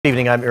Good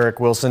evening, I'm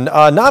Eric Wilson.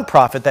 A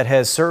nonprofit that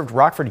has served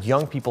Rockford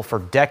young people for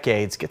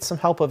decades gets some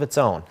help of its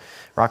own.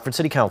 Rockford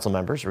City Council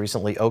members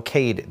recently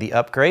okayed the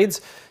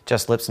upgrades.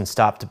 Jess Lipson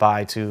stopped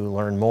by to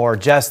learn more.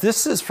 Jess,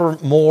 this is for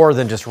more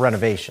than just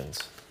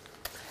renovations.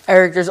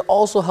 Eric, there's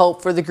also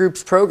help for the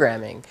group's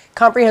programming.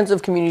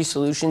 Comprehensive Community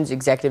Solutions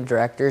Executive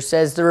Director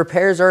says the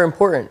repairs are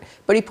important,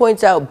 but he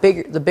points out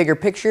the bigger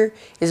picture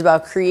is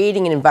about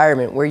creating an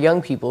environment where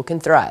young people can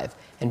thrive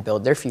and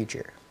build their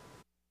future.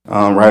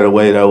 Right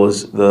away, that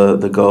was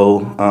the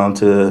goal,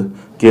 to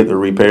get the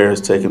repairs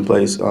taking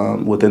place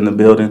within the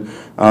building.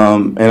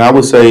 And I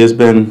would say it's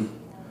been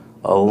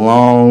a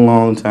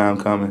long time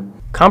coming.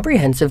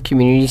 Comprehensive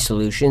Community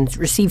Solutions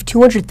received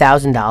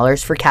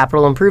 $200,000 for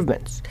capital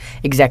improvements.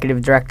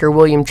 Executive Director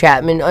William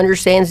Chapman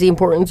understands the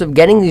importance of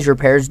getting these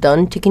repairs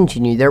done to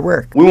continue their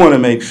work. We want to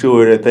make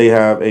sure that they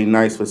have a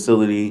nice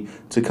facility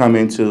to come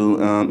into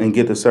and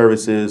get the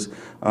services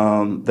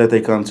that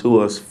they come to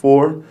us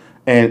for.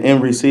 And in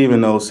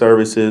receiving those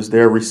services,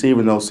 they're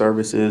receiving those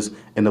services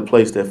in a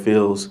place that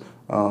feels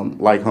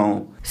like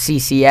home.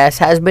 CCS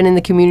has been in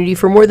the community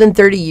for more than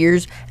 30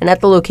 years and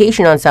at the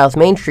location on South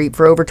Main Street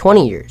for over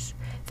 20 years.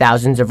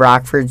 Thousands of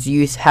Rockford's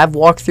youth have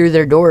walked through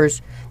their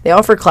doors. They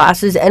offer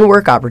classes and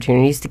work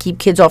opportunities to keep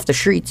kids off the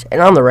streets and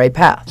on the right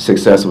path.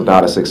 Success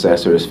without a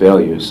successor is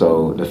failure.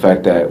 So the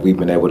fact that we've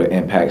been able to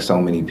impact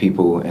so many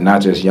people, and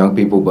not just young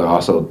people, but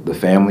also the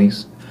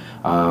families,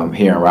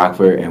 here in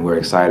Rockford, and we're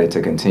excited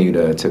to continue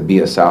to be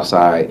a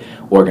Southside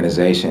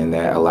organization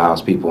that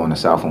allows people on the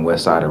south and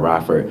west side of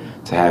Rockford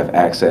to have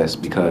access,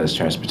 because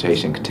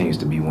transportation continues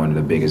to be one of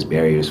the biggest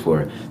barriers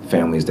for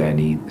families that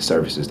need the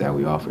services that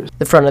we offer.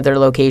 The front of their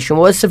location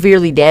was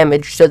severely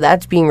damaged, so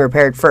that's being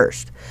repaired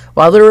first.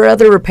 While there are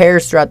other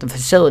repairs throughout the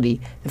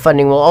facility, the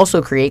funding will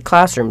also create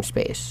classroom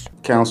space.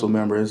 Council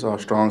members are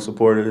strong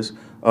supporters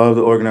of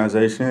the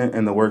organization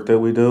and the work that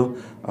we do,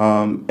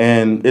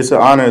 and it's an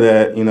honor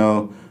that,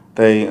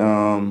 they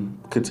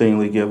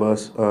continually give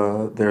us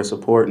their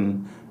support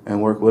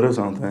and work with us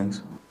on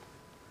things.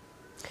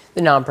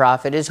 The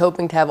nonprofit is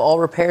hoping to have all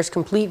repairs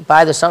complete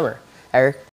by the summer. Eric?